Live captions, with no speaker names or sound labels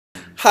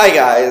Hi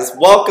guys,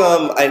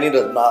 welcome. I need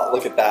to not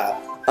look at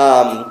that.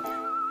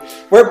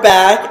 We're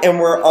back and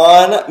we're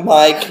on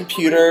my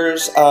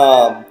computer's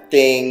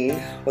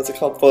thing. What's it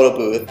called? Photo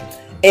booth.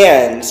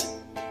 And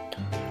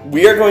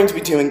we are going to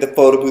be doing the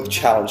photo booth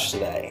challenge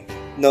today.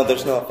 No,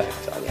 there's no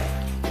effect on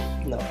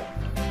it. No.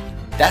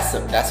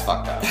 That's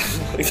fucked up.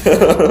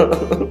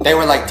 They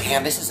were like,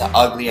 damn, this is an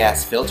ugly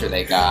ass filter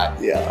they got.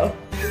 Yeah.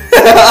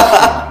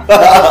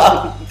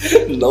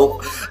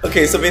 Nope.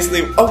 Okay, so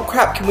basically, oh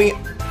crap, can we,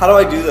 how do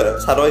I do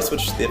this? How do I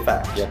switch to the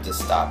effect? You have to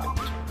stop it.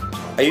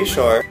 Are you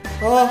sure?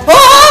 Don't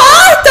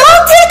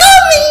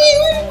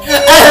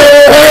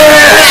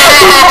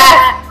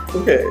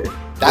Okay.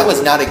 That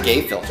was not a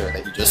gay filter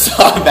that you just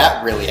saw.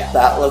 That really happened.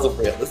 That wasn't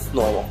real. This is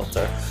normal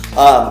filter.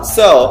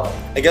 So,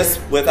 I guess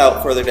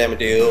without further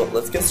ado,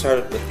 let's get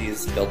started with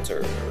these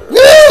filters.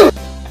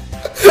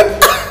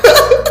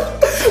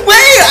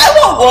 Wait, I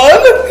want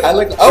one! I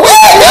look. Oh wait!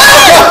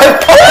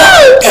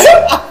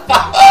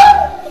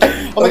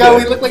 Oh my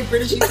god, we look like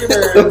British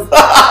YouTubers.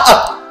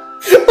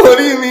 What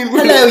do you mean?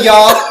 Hello,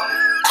 y'all.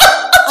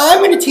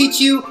 I'm gonna teach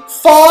you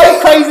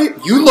 5 crazy.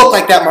 You look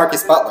like that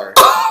Marcus Butler.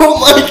 Oh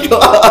my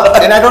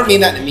god! And I don't mean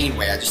that in a mean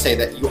way. I just say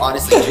that you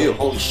honestly do.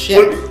 Holy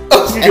shit!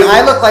 And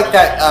I look like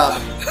that.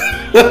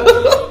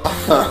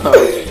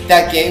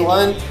 That gay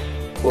one.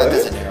 What? That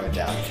doesn't narrow it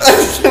down.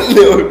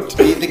 No.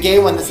 The gay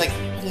one that's like,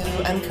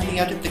 hello, I'm coming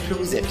out of the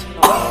closet.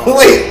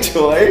 Wait,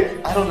 Joy?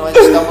 I don't know. I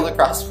just stumbled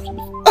across.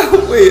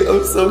 Wait,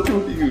 I'm so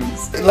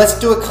confused. Let's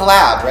do a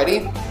collab.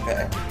 Ready?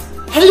 Okay.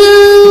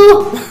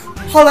 Hello.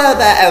 Hello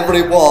there,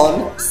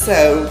 everyone.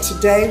 So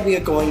today we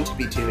are going to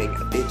be doing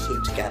a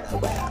video together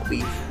where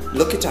we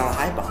look at our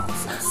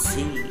eyeballs and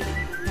see.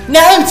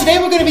 No, today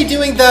we're going to be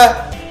doing the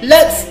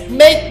Let's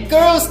Make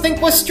Girls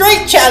Think We're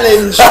Straight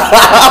challenge.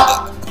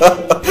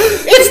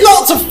 It's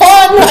lots of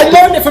fun. I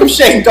learned it from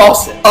Shane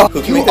Dawson.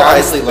 You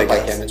honestly look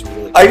like him. It's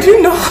really. I do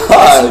not.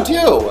 Yes, you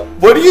do.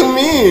 What do you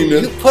mean?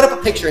 You put up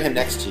a picture of him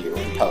next to you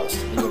in post,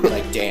 and you'll be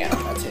like, "Damn,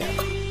 that's him."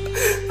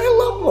 I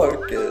love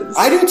Marcus.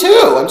 I do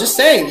too. I'm just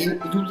saying, you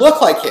look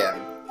like him.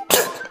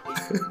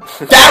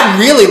 That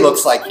really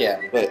looks like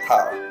him. Wait,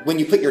 how? When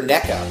you put your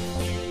neck up,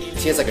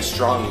 he has like a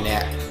strong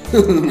neck.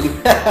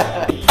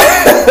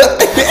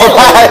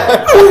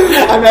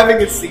 I'm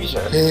having a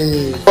seizure.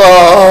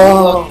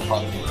 Oh,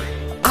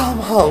 I'm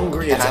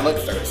hungry. And I look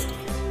thirsty.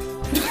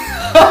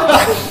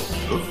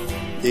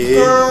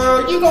 Yeah.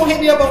 Girl, you gonna hit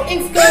me up on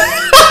Insta?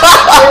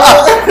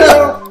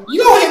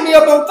 You gonna hit me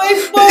up on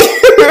Facebook?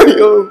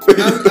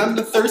 I'm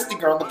the thirsty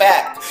girl in the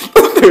back.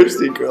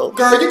 Thirsty girl.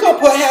 Girl, you gonna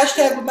put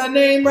hashtag with my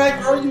name, right?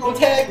 Girl, you gonna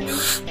tag me?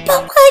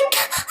 But like,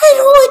 I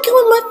don't like it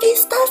when my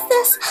face does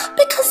this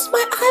because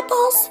my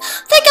eyeballs,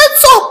 they get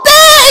so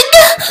big!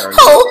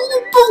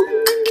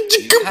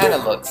 You kinda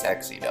look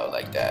sexy though,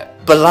 like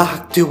that.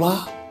 Black do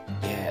I?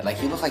 Yeah, like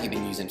you look like you've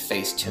been using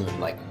Facetune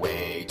like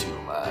way too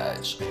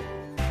much.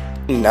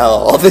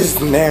 No, this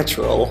is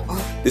natural.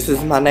 This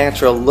is my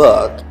natural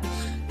look.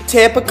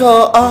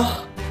 Typical,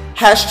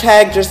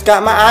 hashtag just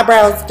got my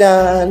eyebrows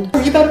done.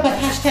 You better put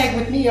hashtag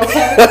with me,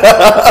 okay?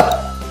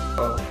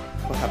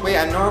 Wait,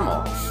 I'm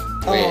normal.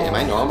 Wait, am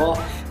I normal?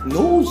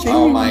 No,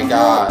 Oh my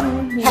god.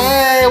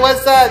 Hey,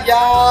 what's up,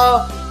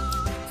 y'all?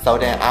 So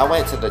then I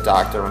went to the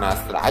doctor and I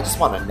said, I just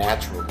want a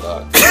natural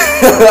look.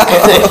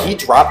 And then he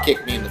drop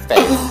kicked me in the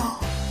face.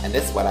 And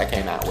this is what I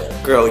came out with.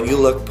 Girl, you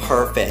look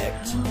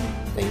perfect.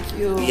 Thank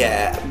you.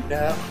 Yeah.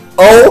 No.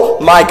 Oh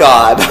my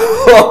god.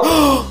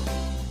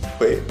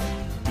 Wait.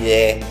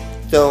 Yeah.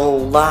 So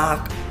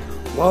like,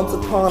 once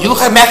upon You look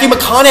like Matthew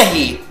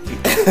McConaughey.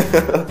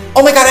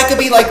 Oh my god, I could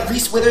be like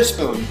Reese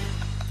Witherspoon.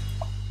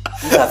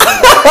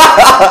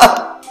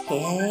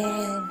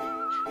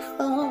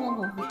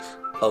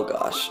 Oh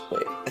gosh,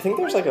 wait. I think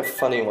there's like a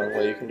funny one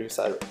where you can do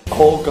side.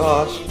 Oh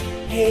gosh.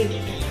 Hey.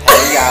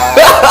 Hey y'all.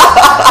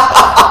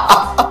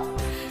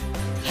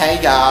 Hey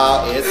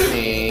y'all, it's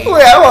me.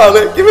 Wait, I want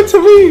it. Give it to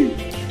me.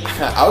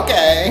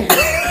 Okay.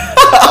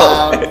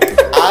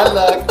 I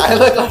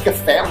look like a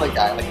Family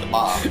Guy, like the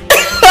mom.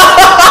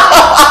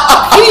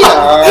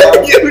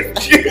 Peter. You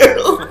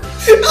chill.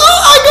 Oh,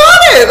 I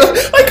got it.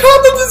 I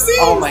caught the disease.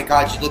 Oh my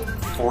god, you look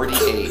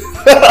 48.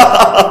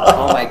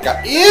 Oh my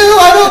god. Ew,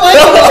 I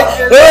don't like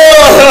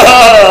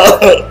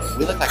it.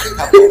 We look like a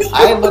couple.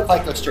 I look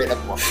like a straight up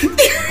woman.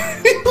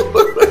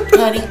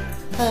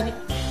 Honey,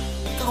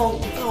 go,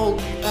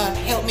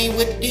 help me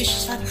with the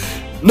dishes, honey.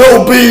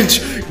 No, bitch.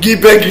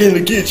 Get back in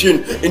the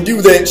kitchen and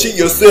do that shit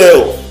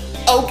yourself.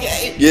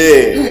 Okay.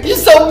 Yeah. You're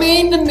so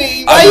mean to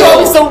me. Why I are you know.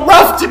 always so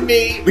rough to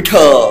me?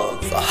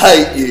 Because I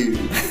hate you.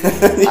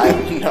 I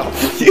know.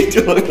 You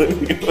don't look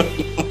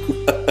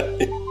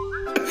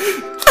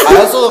I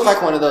also look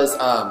like one of those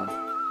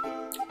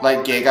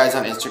like gay guys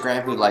on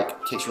Instagram who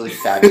like takes really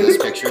fabulous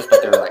pictures,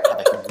 but they're like have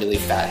like a really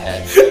fat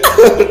head.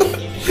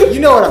 You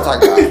know what I'm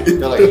talking about?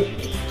 They're like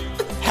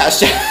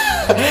hashtag.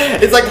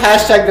 It's like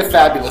hashtag the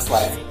fabulous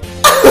life.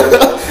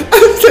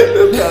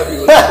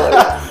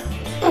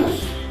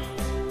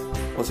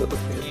 What's it?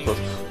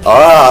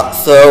 Alright,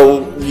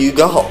 so you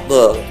got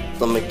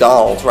the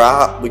McDonald's,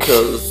 right?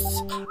 Because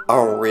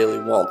I really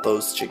want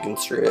those chicken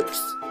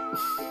strips.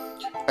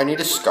 I need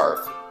a scarf.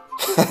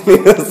 I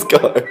need a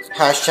scarf.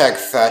 Hashtag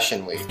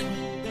fashion week.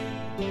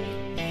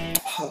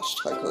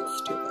 Hashtag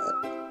let's do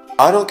that.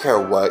 I don't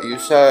care what you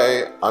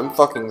say. I'm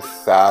fucking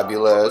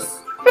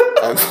fabulous.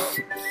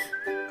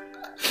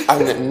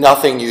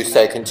 Nothing you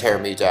say can tear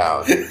me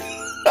down.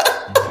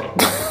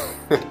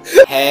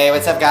 Hey,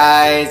 what's up,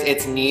 guys?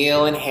 It's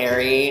Neil and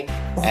Harry,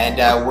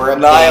 and we're a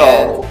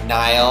Niall. band.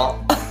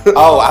 Niall.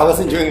 Oh, I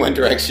wasn't doing One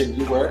Direction.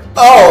 You were?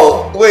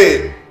 Oh,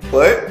 wait.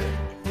 What?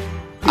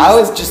 I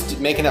was just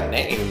making up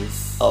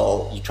names.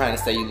 Oh. You trying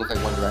to say you look like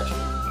One Direction?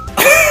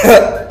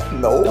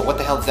 No. No, what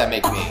the hell does that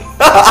make me?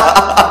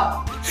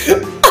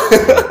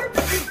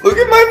 Look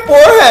at my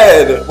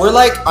forehead. We're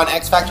like on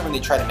X Factor when they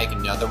try to make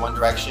another One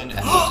Direction,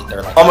 and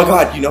they're like, Oh my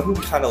god, you know who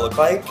we kind of look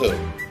like? who?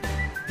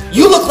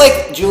 You look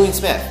like Julian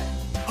Smith.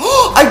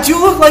 I do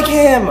look like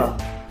him.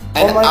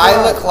 And Oh my I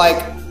God. look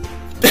like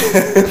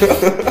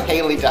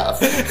Haley Duff.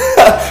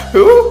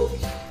 Who?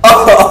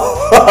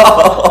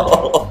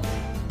 Oh.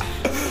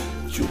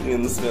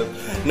 Julian Smith.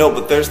 No,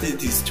 but there's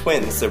these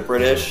twins. They're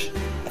British.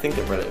 I think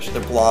they're British.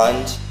 They're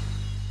blonde.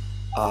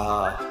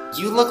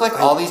 You look like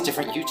all these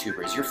different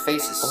YouTubers. Your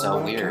face is so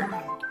my weird.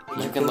 God.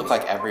 You can look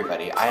like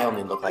everybody. I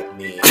only look like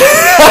me.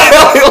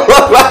 I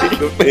look like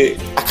me.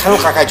 I kind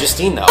of look like I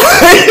Justine though.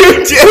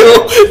 You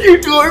do.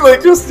 You do look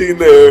like Justine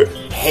there.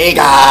 Hey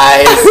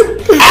guys.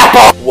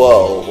 Apple.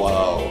 Whoa.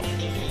 Whoa.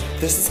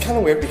 This is kind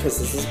of weird because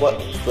this is what,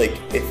 like,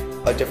 if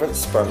a different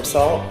sperm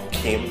cell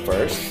came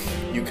first,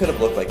 you could have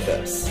looked like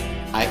this.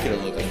 I could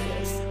have looked like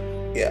this.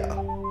 Yeah.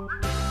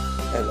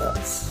 And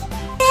that's...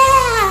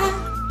 Yeah!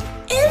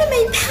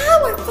 Anime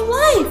power for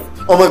life!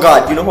 Oh my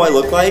god, you know who I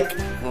look like?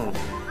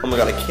 Oh my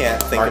god, I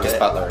can't think Marcus of it.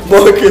 Butler.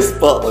 Marcus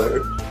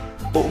Butler.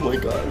 Oh my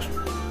gosh.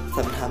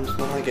 Sometimes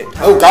when I get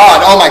tired. Oh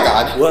god. Oh my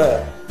god.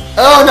 What?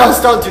 Oh no,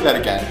 don't do that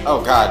again.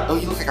 Oh god. Oh,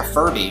 you look like a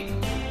Furby.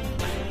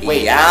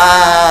 Wait.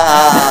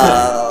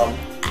 Yeah.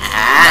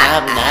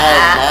 Nom, nom,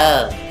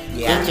 nom.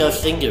 Yeah. Put your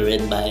finger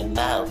in my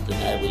mouth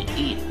and I will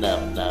eat.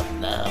 Nom, nom,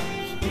 nom.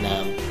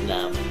 Nom,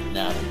 nom,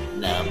 nom,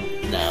 nom,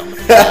 nom, nom.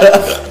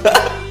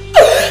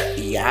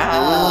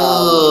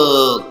 Yeah.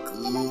 Ooh,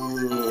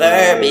 good.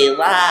 Furby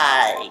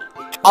like.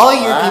 All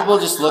of your people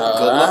just look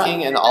good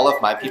looking, and all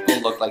of my people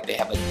look like they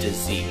have a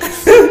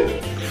disease.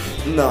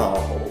 No.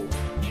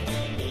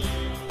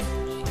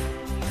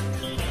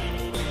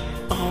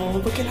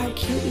 Oh, look at how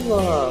cute you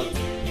look.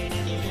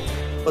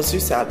 Let's do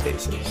sad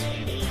faces.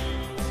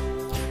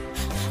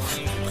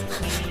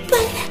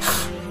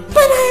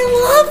 But I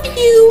love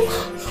you.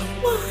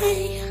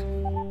 Why?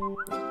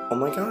 Oh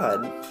my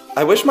god.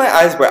 I wish my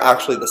eyes were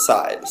actually the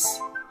size.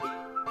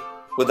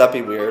 Would that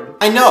be weird?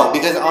 I know,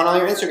 because on all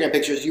your Instagram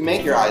pictures, you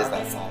make your eyes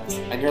that size.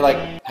 And you're like,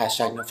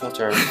 hashtag no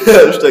filter.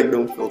 Hashtag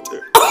no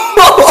filter.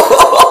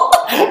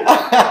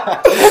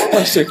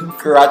 Hashtag no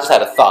Girl, I just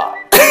had a thought.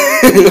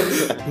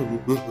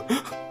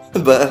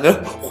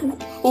 But,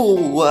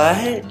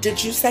 what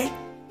did you say?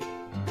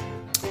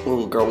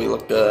 Ooh, girl, we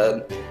look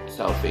good.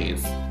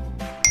 Selfies.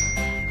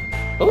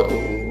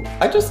 Ooh,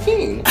 I just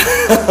seen.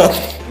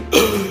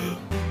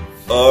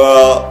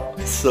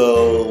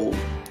 So,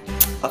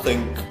 I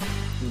think...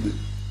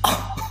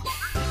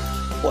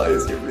 Why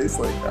is your face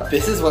like that?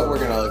 This is what we're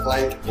gonna look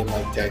like in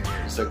like 10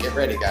 years, so get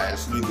ready,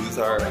 guys. We lose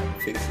our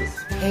faces.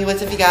 Hey,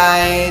 what's up, you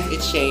guys?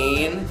 It's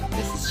Shane.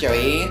 This is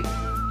Joey.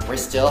 We're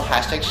still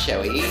hashtag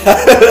showy.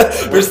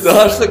 We're still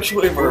hashtag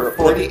showy. We're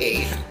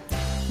 48.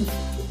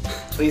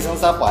 Please don't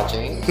stop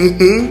watching. Do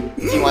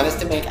you want us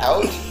to make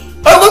out?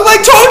 I look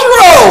like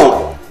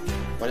Totoro!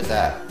 What is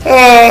that?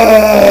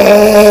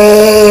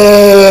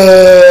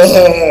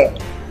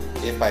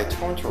 If by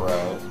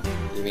Totoro,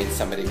 you mean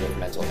somebody with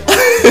mental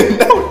illness.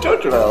 No,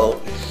 Totoro.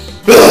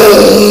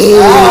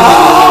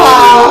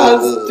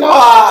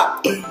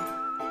 Stop!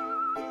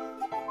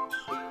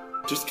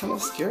 Just kind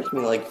of scares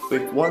me, like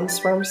one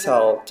sperm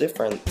cell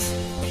difference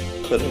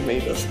could have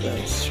made us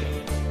this.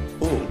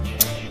 Ooh,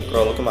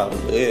 girl, look at my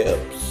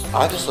lips.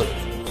 I just look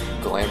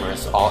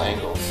glamorous, all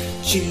angles.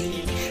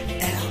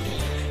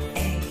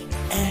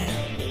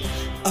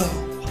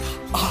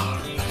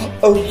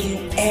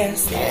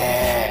 GLAMOROUS.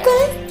 Yeah.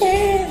 Good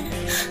day.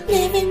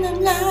 Living the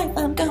life.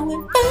 I'm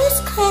going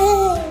first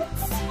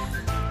class.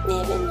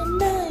 Living the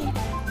life.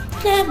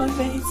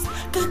 Glamorous.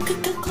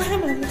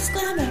 Glamorous.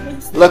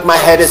 Glamorous. Look, my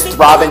head is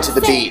throbbing to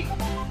the beat.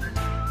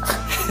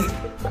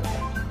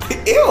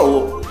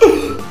 Ew.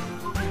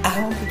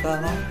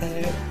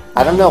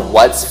 I don't know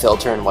what's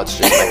filter and what's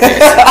just my face.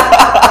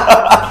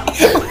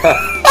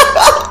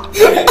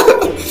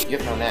 You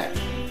have no neck.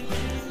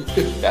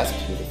 That's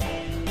beautiful.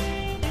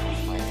 Oh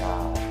my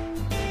god.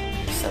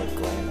 You're so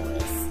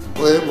glamorous.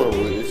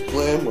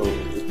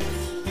 Glamorous.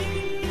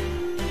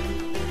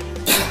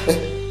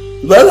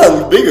 That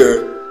sounds bigger.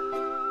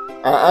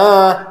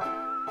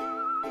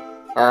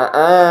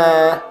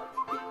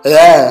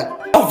 Yeah.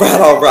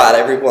 Alright,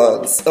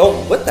 everyone. Oh,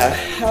 what the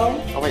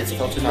hell? Oh wait, it's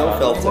filter No not on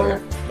filter.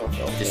 anymore? No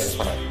filter. This is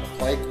what I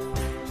look like.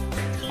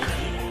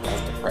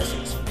 That's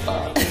depressing as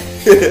fuck.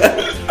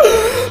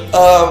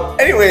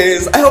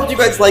 Anyways, I hope you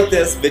guys liked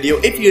this video.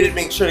 If you did,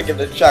 make sure to give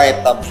it a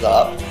giant thumbs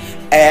up.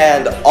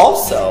 And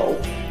also,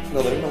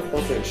 no, there's no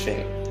filter in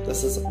Shane.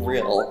 This is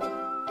real.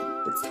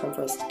 It's time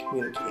for us to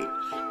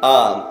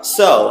communicate.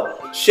 So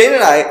Shane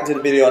and I did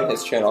a video on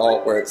his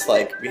channel where it's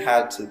like we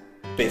had to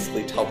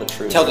basically tell the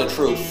truth. Tell the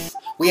truth.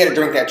 We had to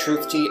drink that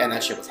truth tea, and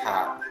that shit was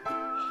hot.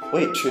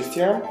 Wait, truth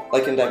serum?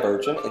 Like in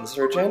Divergent,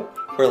 Insurgent?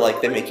 Where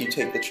like they make you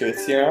take the truth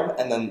serum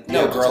and then...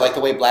 No, girl, like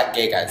the way black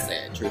gay guys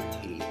say it. Truth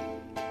tea.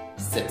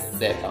 Sip,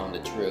 sip on the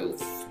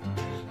truth.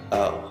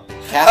 Oh.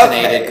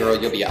 Caffeinated, Okay.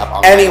 girl, you'll be up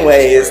all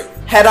Anyways,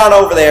 head on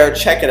over there,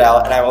 check it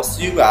out, and I will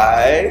see you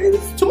guys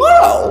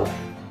tomorrow.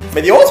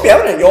 May the odds be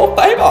ever in your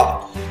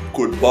favor.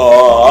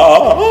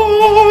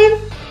 Goodbye.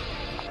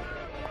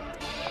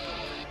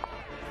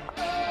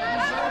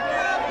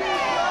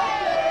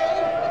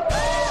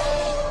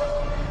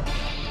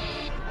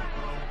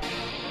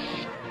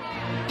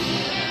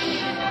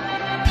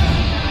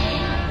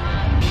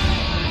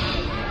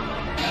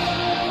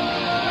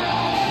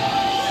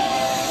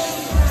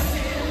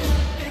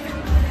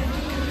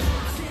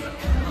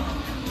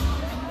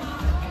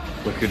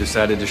 Look who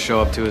decided to show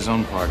up to his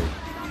own party.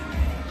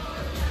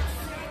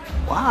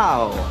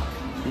 Wow,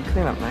 you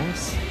clean up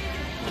nice.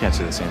 Can't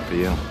say the same for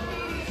you.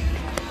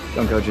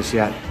 Don't go just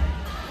yet.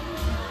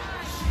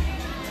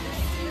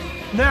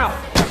 Now!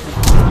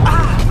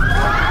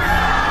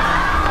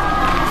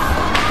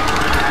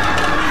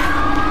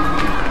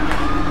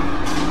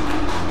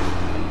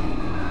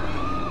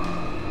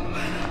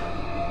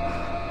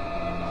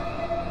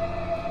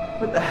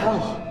 What the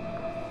hell?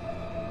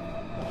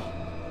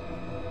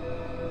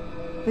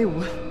 Hey,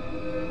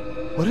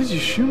 what did you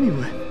shoot me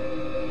with?